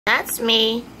That's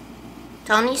me.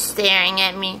 Tony's staring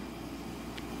at me.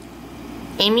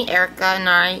 Amy, Erica,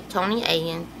 Narhi, Tony,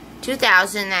 Eagan.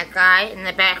 2000, that guy in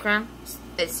the background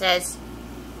that says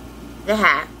the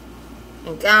hat.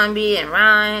 And Gumby and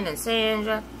Ryan and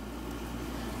Sandra.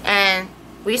 And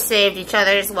we saved each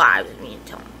other's lives, me and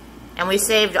Tony. And we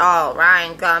saved all,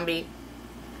 Ryan, Gumby,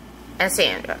 and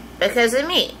Sandra. Because of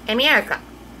me. Amy, Erica.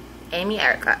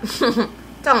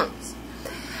 Tony's.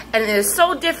 And it was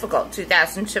so difficult,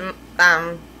 2000,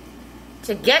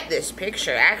 to get this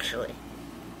picture, actually.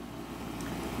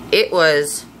 It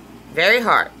was very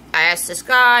hard. I asked this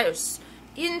guy, it was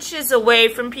inches away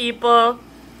from people,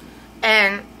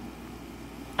 and,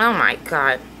 oh my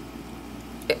God.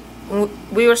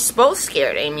 We were both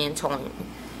scared, Amy and Tony.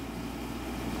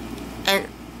 And,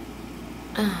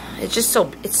 it's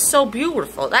so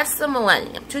beautiful. That's the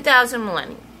millennium, 2000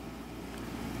 millennium.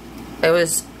 It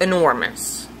was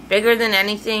enormous. Bigger than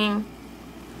anything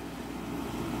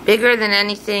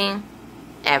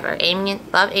ever.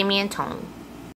 Love Amy and Tony.